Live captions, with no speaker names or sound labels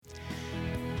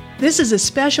This is a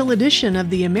special edition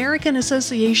of the American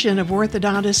Association of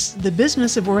Orthodontists, the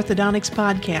Business of Orthodontics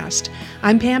podcast.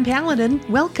 I'm Pam Paladin.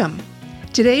 Welcome.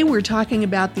 Today we're talking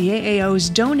about the AAO's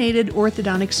Donated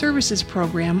Orthodontic Services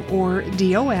Program, or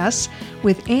DOS,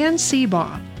 with Ann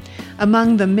Seabaugh.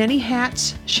 Among the many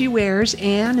hats she wears,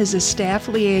 Ann is a staff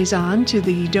liaison to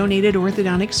the Donated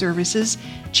Orthodontic Services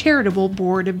Charitable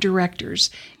Board of Directors,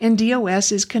 and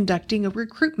DOS is conducting a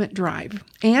recruitment drive.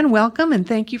 Ann, welcome, and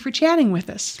thank you for chatting with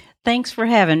us. Thanks for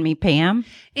having me, Pam.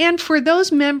 And for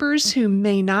those members who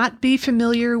may not be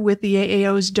familiar with the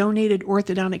AAO's Donated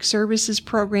Orthodontic Services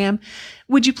Program,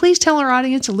 would you please tell our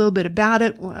audience a little bit about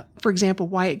it? For example,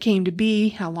 why it came to be,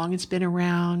 how long it's been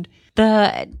around.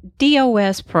 The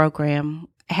DOS program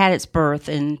had its birth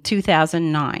in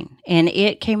 2009, and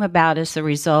it came about as a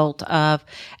result of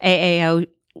AAO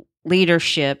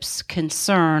leadership's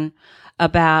concern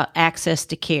about access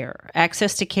to care.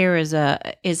 Access to care is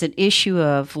an issue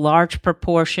of large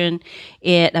proportion.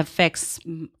 It affects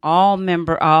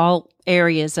all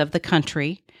areas of the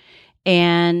country,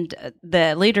 and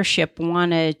the leadership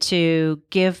wanted to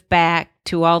give back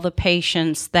to all the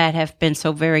patients that have been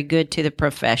so very good to the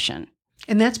profession.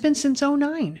 And that's been since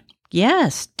 2009.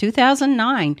 Yes,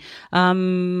 2009,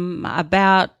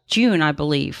 about June, I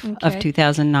believe, of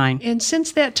 2009. And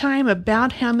since that time,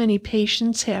 about how many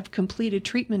patients have completed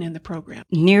treatment in the program?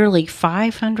 Nearly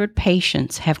 500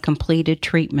 patients have completed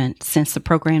treatment since the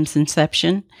program's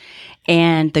inception.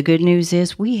 And the good news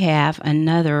is we have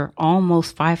another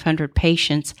almost 500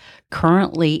 patients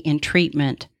currently in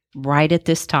treatment right at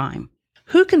this time.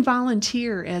 Who can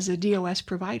volunteer as a DOS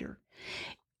provider?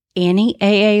 Any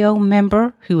AAO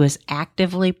member who is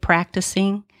actively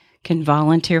practicing can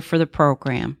volunteer for the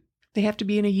program. They have to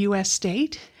be in a U.S.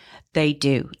 state? They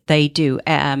do.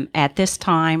 At this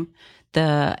time,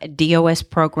 the DOS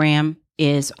program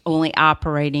is only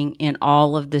operating in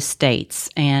all of the states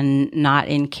and not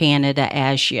in Canada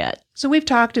as yet. So we've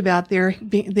talked about there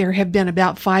have been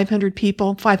about 500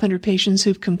 patients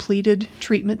who've completed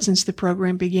treatment since the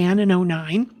program began in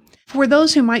 2009. For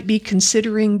those who might be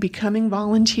considering becoming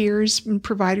volunteers and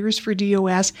providers for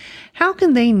DOS, how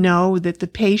can they know that the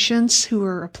patients who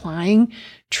are applying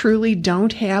truly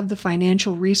don't have the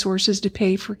financial resources to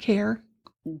pay for care?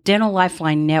 Dental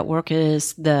Lifeline Network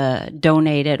is the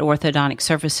Donated Orthodontic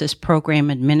Services Program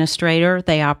Administrator.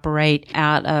 They operate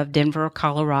out of Denver,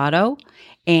 Colorado,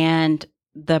 and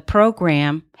the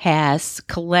program has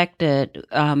collected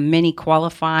many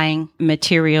qualifying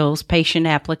materials, patient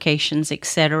applications,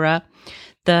 etc.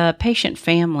 The patient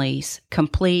families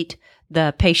complete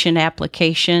the patient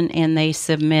application and they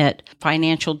submit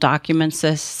financial documents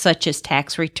such as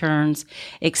tax returns,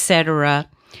 etc.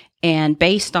 And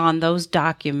based on those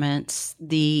documents,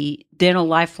 the Dental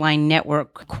Lifeline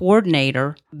Network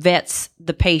coordinator vets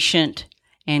the patient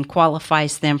and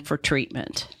qualifies them for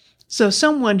treatment. So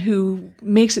someone who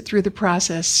makes it through the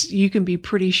process, you can be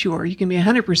pretty sure, you can be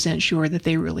 100% sure that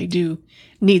they really do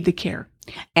need the care.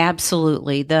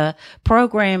 Absolutely. The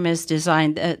program is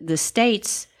designed, the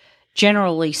states,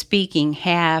 generally speaking,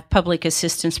 have public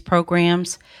assistance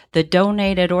programs. The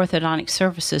Donated Orthodontic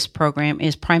Services Program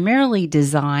is primarily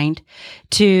designed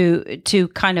to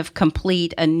kind of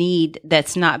complete a need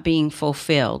that's not being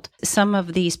fulfilled. Some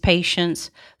of these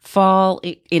patients fall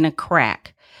in a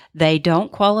crack. They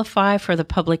don't qualify for the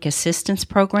public assistance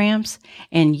programs,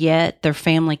 and yet their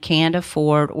family can't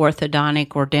afford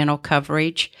orthodontic or dental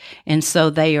coverage, and so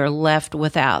they are left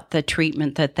without the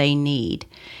treatment that they need.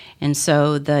 And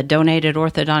so the Donated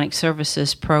Orthodontic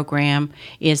Services Program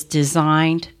is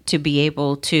designed to be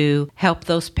able to help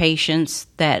those patients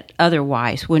that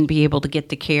otherwise wouldn't be able to get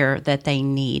the care that they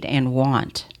need and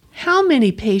want. How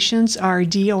many patients are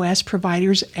DOS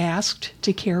providers asked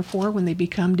to care for when they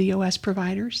become DOS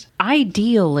providers?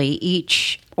 Ideally,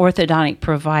 each orthodontic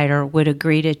provider would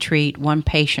agree to treat one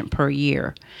patient per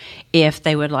year. If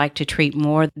they would like to treat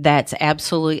more, that's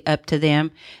absolutely up to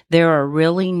them. There are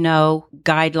really no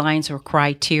guidelines or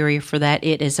criteria for that.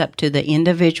 It is up to the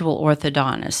individual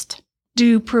orthodontist.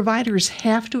 Do providers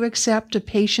have to accept a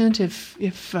patient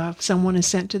if someone is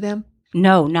sent to them?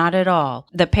 No, not at all.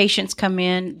 The patients come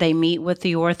in, they meet with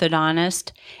the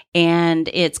orthodontist, and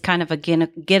it's kind of a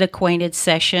get acquainted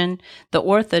session. The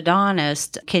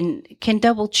orthodontist can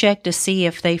double check to see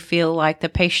if they feel like the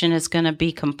patient is going to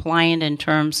be compliant in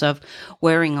terms of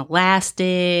wearing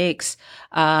elastics,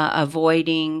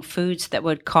 avoiding foods that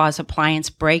would cause appliance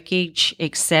breakage,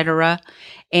 etc.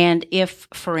 And if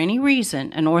for any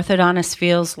reason an orthodontist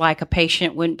feels like a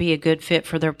patient wouldn't be a good fit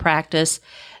for their practice,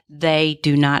 they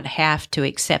do not have to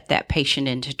accept that patient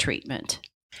into treatment.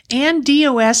 And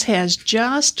DOS has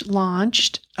just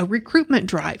launched a recruitment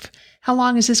drive. How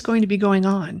long is this going to be going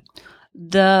on?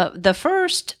 The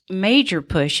first major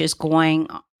push is going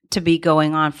to be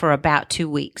going on for about 2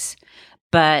 weeks.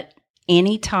 But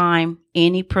anytime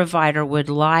any provider would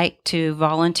like to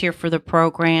volunteer for the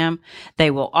program, they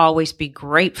will always be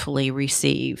gratefully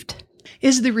received.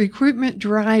 Is the recruitment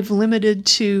drive limited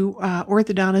to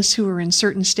orthodontists who are in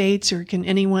certain states, or can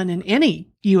anyone in any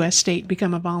U.S. state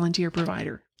become a volunteer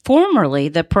provider? Formerly,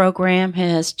 the program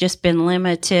has just been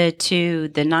limited to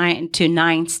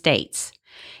 9 states.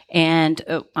 And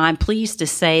I'm pleased to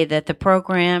say that the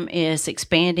program is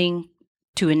expanding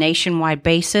to a nationwide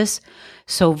basis.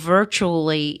 So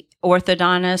virtually,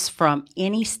 orthodontists from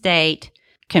any state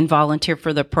can volunteer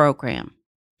for the program.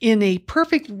 In a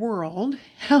perfect world,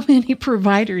 how many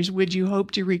providers would you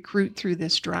hope to recruit through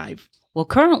this drive? Well,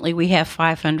 currently we have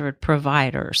 500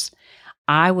 providers.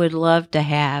 I would love to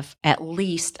have at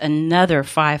least another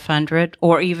 500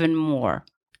 or even more.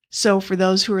 So for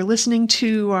those who are listening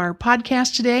to our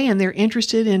podcast today and they're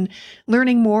interested in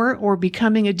learning more or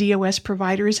becoming a DOS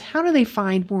provider, how do they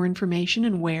find more information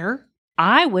and where?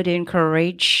 I would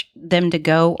encourage them to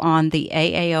go on the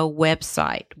AAO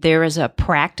website. There is a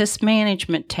practice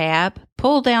management tab.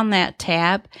 Pull down that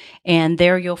tab, and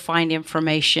there you'll find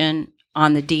information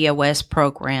on the DOS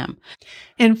program.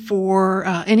 And for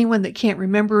anyone that can't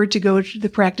remember to go to the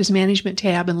practice management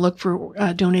tab and look for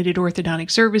donated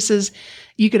orthodontic services,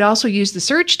 you could also use the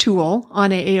search tool on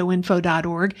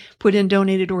aaoinfo.org, put in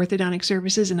donated orthodontic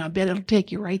services, and I'll bet it'll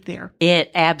take you right there.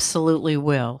 It absolutely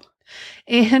will.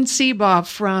 And Seabaugh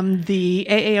from the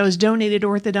AAO's Donated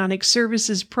Orthodontic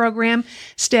Services Program,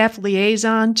 staff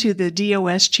liaison to the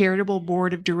DOS Charitable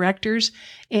Board of Directors.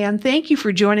 And thank you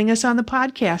for joining us on the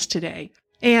podcast today.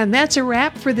 And that's a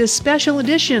wrap for this special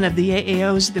edition of the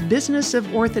AAO's The Business of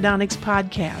Orthodontics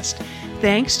podcast.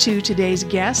 Thanks to today's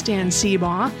guest, Ann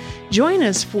Seabaugh. Join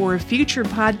us for future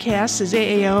podcasts as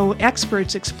AAO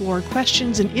experts explore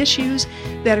questions and issues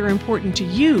that are important to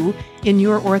you in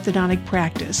your orthodontic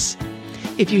practice.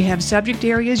 If you have subject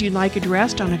areas you'd like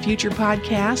addressed on a future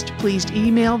podcast, please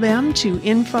email them to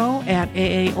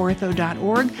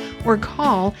info@aaortho.org or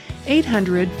call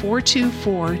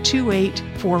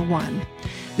 800-424-2841.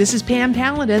 This is Pam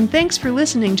Paladin. Thanks for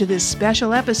listening to this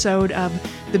special episode of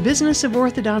the Business of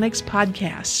Orthodontics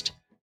podcast.